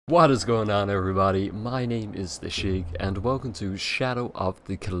What is going on, everybody? My name is the Shig, and welcome to Shadow of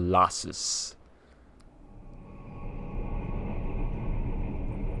the Colossus.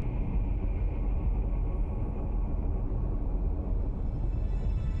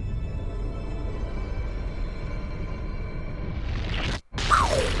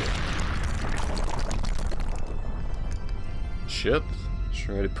 Shit,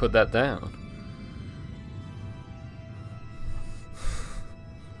 should already put that down.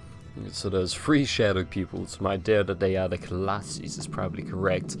 So there's 3 shadow peoples. My dare that they are the Colossi is probably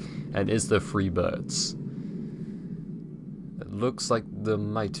correct. And is there 3 birds? It looks like there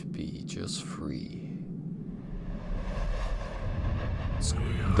might be just 3.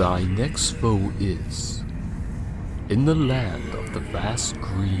 Thy next foe is in the land of the vast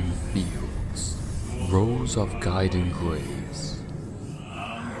green fields, rows of guiding graves.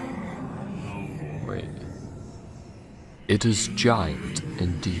 Wait. It is giant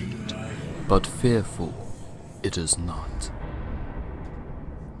indeed, but fearful it is not.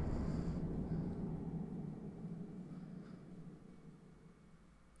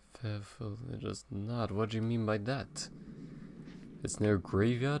 Fearful it is not? What do you mean by that? It's near a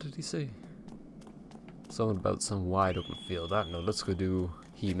graveyard, did he say? Something about some wide open field. I don't know, let's go do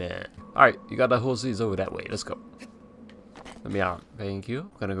He-Man. Alright, you got that horse? He's over that way, let's go. Let me out. Thank you.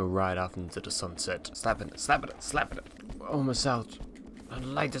 I'm gonna go right off into the sunset. Slapping it, slapping it, slapping it. We're almost out. The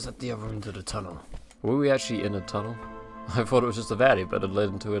light is at the other end of the tunnel. Were we actually in a tunnel? I thought it was just a valley, but it led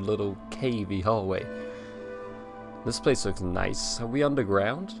into a little cavey hallway. This place looks nice. Are we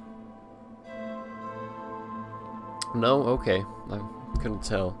underground? No? Okay. I couldn't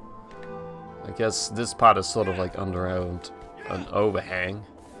tell. I guess this part is sort of like underground, an overhang.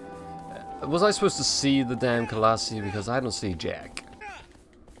 Was I supposed to see the damn Colossi? Because I don't see Jack.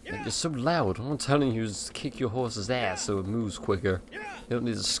 You're so loud. I'm telling you, just kick your horse's ass so it moves quicker. You don't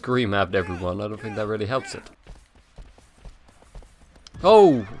need to scream at everyone. I don't think that really helps it.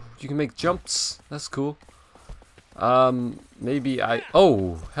 Oh! You can make jumps. That's cool. Maybe I...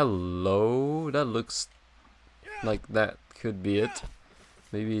 Oh! Hello? That looks like that could be it.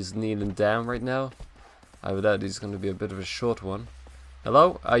 Maybe he's kneeling down right now. I would add he's going to be a bit of a short one.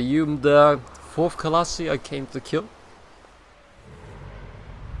 Hello? Are you the 4th Colossi I came to kill?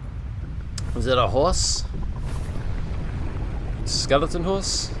 Is it a horse? Skeleton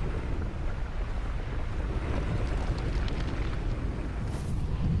horse?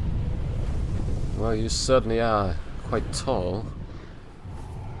 Well, you certainly are quite tall.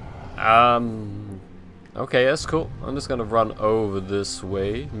 Okay, that's cool. I'm just gonna run over this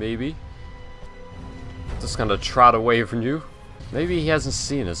way, maybe. Just gonna trot away from you. Maybe he hasn't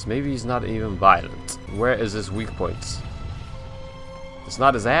seen us. Maybe he's not even violent. Where is his weak points? It's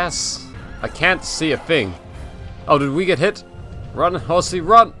not his ass. I can't see a thing. Oh, did we get hit? Run, horsey,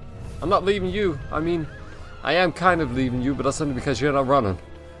 run! I'm not leaving you. I mean, I am kind of leaving you, but that's only because you're not running.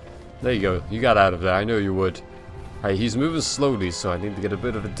 There you go. You got out of there. I know you would. Alright, he's moving slowly, so I need to get a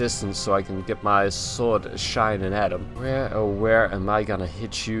bit of a distance so I can get my sword shining at him. Where, oh, where am I gonna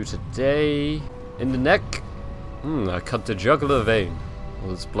hit you today? In the neck? I cut the jugular vein. Well,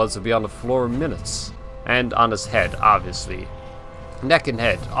 his bloods will be on the floor in minutes. And on his head, obviously. Neck and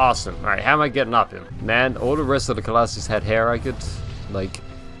head, awesome. Alright, how am I getting up him? Man, all the rest of the Colossus had hair I could, like,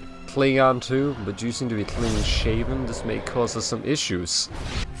 cling on to, but you seem to be clean shaven. This may cause us some issues.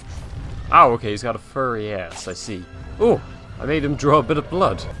 Oh, okay, he's got a furry ass, I see. Oh, I made him draw a bit of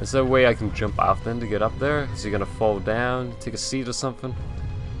blood. Is there a way I can jump off then to get up there? Is he gonna fall down, take a seat or something?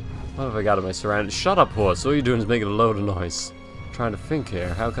 What have I got in my surroundings? Shut up, horse. All you're doing is making a load of noise. I'm trying to think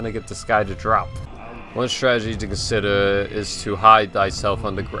here. How can I get this guy to drop? One strategy to consider is to hide thyself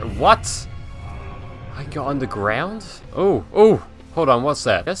underground. What? I go underground? Oh, oh. Hold on, what's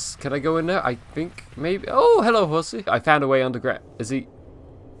that? Yes, can I go in there? I think maybe. Oh, hello, horsey. I found a way underground. Is he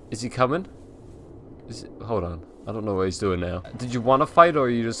coming? Hold on. I don't know what he's doing now. Did you want to fight or are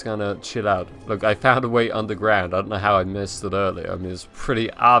you just gonna chill out? Look, I found a way underground. I don't know how I missed it earlier. I mean, it's pretty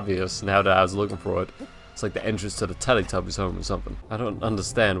obvious now that I was looking for it. It's like the entrance to the Teletubbies home or something. I don't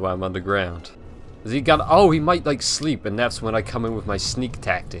understand why I'm underground. Is he gonna... Oh, he might like sleep and that's when I come in with my sneak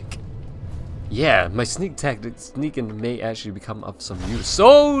tactic. Yeah, my sneak tactic, sneaking may actually become of some use.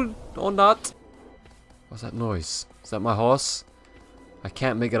 Oh, or not. What's that noise? Is that my horse? I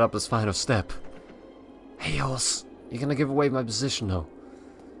can't make it up this final step. Hey, horse. You're gonna give away my position, though.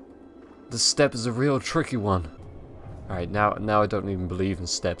 This step is a real tricky one. Alright, now I don't even believe in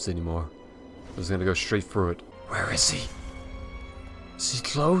steps anymore. I'm just gonna go straight through it. Where is he? Is he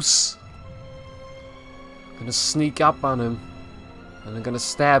close? I'm gonna sneak up on him. And I'm gonna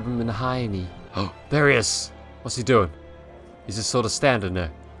stab him in the hiney. Oh, there he is. What's he doing? He's just sort of standing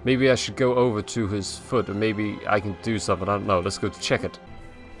there. Maybe I should go over to his foot, or maybe I can do something. I don't know. Let's go check it.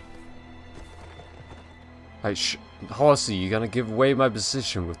 Alright, Horsey, you're gonna give away my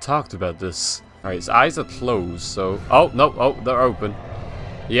position. We've talked about this. Alright, his eyes are closed, so... Oh, no, oh, they're open.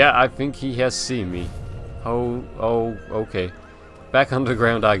 Yeah, I think he has seen me. Oh, okay. Back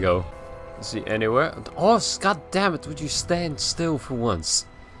underground I go. Is he anywhere? Oh, god damn it, would you stand still for once?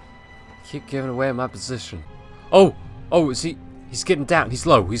 Keep giving away my position. Oh, is he... He's getting down. He's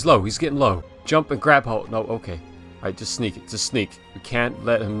low. He's getting low. Jump and grab hold. No, okay. Alright, just sneak it. Just sneak. We can't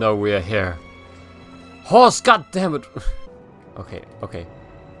let him know we're here. Horse, god damn it. Okay.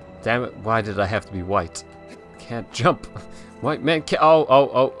 Damn it, why did I have to be white? Can't jump. White man can't...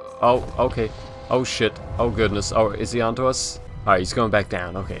 Oh, okay. Oh, shit. Oh, goodness. Oh, is he onto us? Alright, he's going back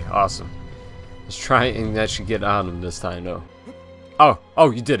down. Okay, awesome. Let's try and actually get on him this time, though.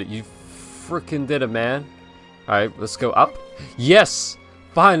 Oh, you did it. You freaking did it, man. Alright, let's go up. Yes!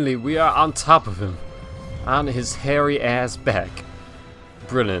 Finally, we are on top of him. On his hairy ass back.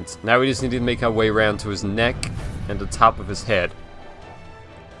 Brilliant. Now we just need to make our way around to his neck and the top of his head.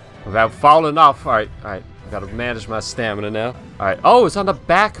 Without falling off. Alright. I gotta manage my stamina now. Alright. Oh, it's on the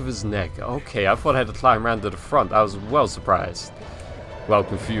back of his neck. Okay, I thought I had to climb around to the front. I was well surprised. Well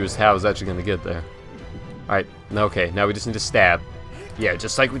confused how I was actually gonna get there. Alright. Okay, now we just need to stab. Yeah,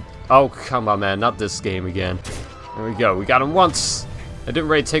 just like we... Oh, come on, man. Not this game again. There we go. We got him once. I didn't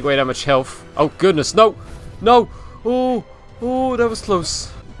really take away that much health. Oh, goodness. No. Oh, that was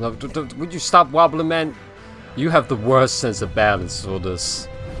close. No, would you stop wobbling, man? You have the worst sense of balance for this.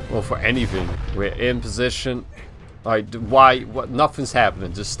 Well, for anything. We're in position. Alright, why? What? Nothing's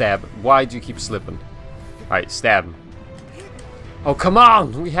happening. Just stab. Why do you keep slipping? Alright, stab him. Oh, come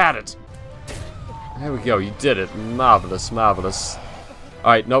on! We had it. There we go. You did it. Marvelous.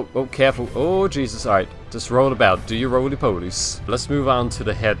 Alright, no. Oh, careful. Oh, Jesus. Alright, just roll about. Do your roly-polies. Let's move on to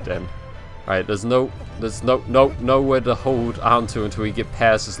the head, then. Alright, there's nowhere to hold onto until we get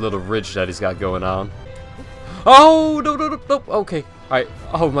past this little ridge that he's got going on. Oh, no. Okay. Alright.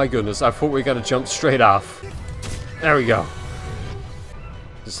 Oh, my goodness. I thought we were going to jump straight off. There we go.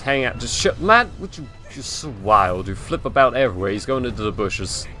 Just hang out. Just shut. Man, you're so wild. You flip about everywhere. He's going into the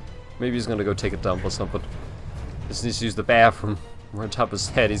bushes. Maybe he's going to go take a dump or something. Just needs to use the bathroom. We're on top of his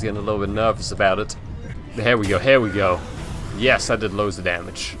head. He's getting a little bit nervous about it. Here we go. Yes, I did loads of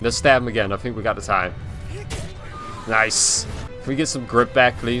damage. Let's stab him again. I think we got the time. Nice. Can we get some grip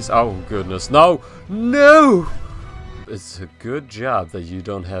back, please? Oh, goodness. No! It's a good job that you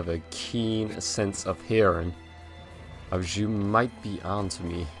don't have a keen sense of hearing. As you might be onto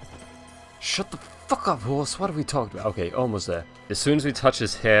me. Shut the fuck up, horse. What are we talking about? Okay, almost there. As soon as we touch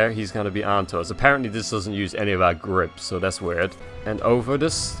his hair, he's gonna be onto us. Apparently, this doesn't use any of our grip, so that's weird. And over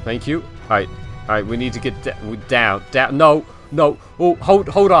this. Thank you. Alright, we need to get down. No. Oh,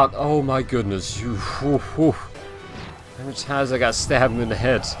 hold on. Oh my goodness. How many times I got stabbed in the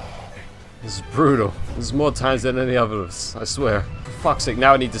head? This is brutal. This is more times than any of us, I swear. For fuck's sake,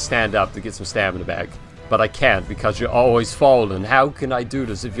 now I need to stand up to get some stab in the back. But I can't because you're always falling. How can I do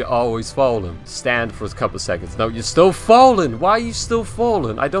this if you're always falling? Stand for a couple of seconds. No, you're still falling. Why are you still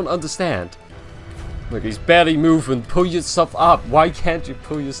falling? I don't understand. Look, he's barely moving. Pull yourself up. Why can't you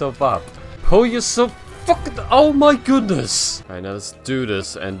pull yourself up? Pull yourself fucking... Oh my goodness. Alright, now let's do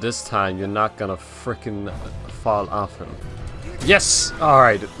this. And this time you're not gonna frickin' fall off him. Yes!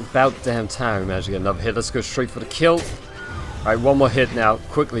 Alright, about damn time we managed to get another hit. Let's go straight for the kill. Alright, one more hit now.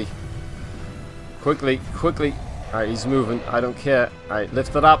 Quickly. Alright, he's moving. I don't care. Alright,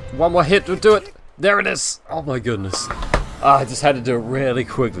 lift it up. One more hit. We'll do it. There it is. Oh my goodness. I just had to do it really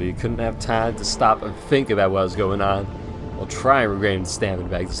quickly. You couldn't have time to stop and think about what was going on. I'll try and regain the stamina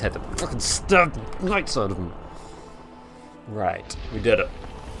back. Just had to fucking stab the lights out of him. Right. We did it.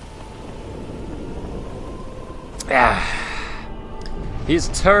 He's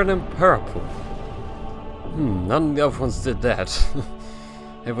turning purple. None of the other ones did that.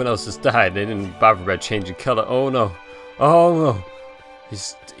 Everyone else just died. They didn't bother about changing color. Oh no.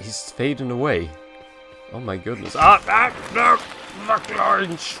 He's fading away. Oh my goodness. No!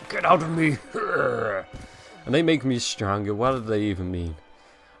 Get out of me. And they make me stronger. What do they even mean?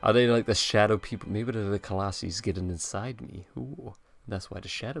 Are they like the shadow people? Maybe they're the Colossi getting inside me. Ooh. That's why the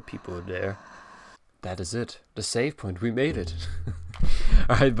shadow people are there. That is it. The save point. We made it.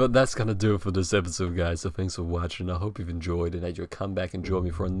 Alright, but that's gonna do it for this episode, guys. So thanks for watching. I hope you've enjoyed and that you'll come back and join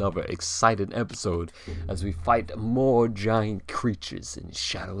me for another exciting episode as we fight more giant creatures in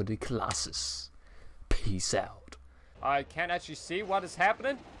Shadow of the Colossus. Peace out. I can't actually see what is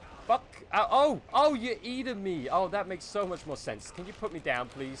happening. Fuck. Oh, you're eating me. Oh, that makes so much more sense. Can you put me down,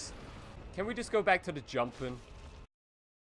 please? Can we just go back to the jumping?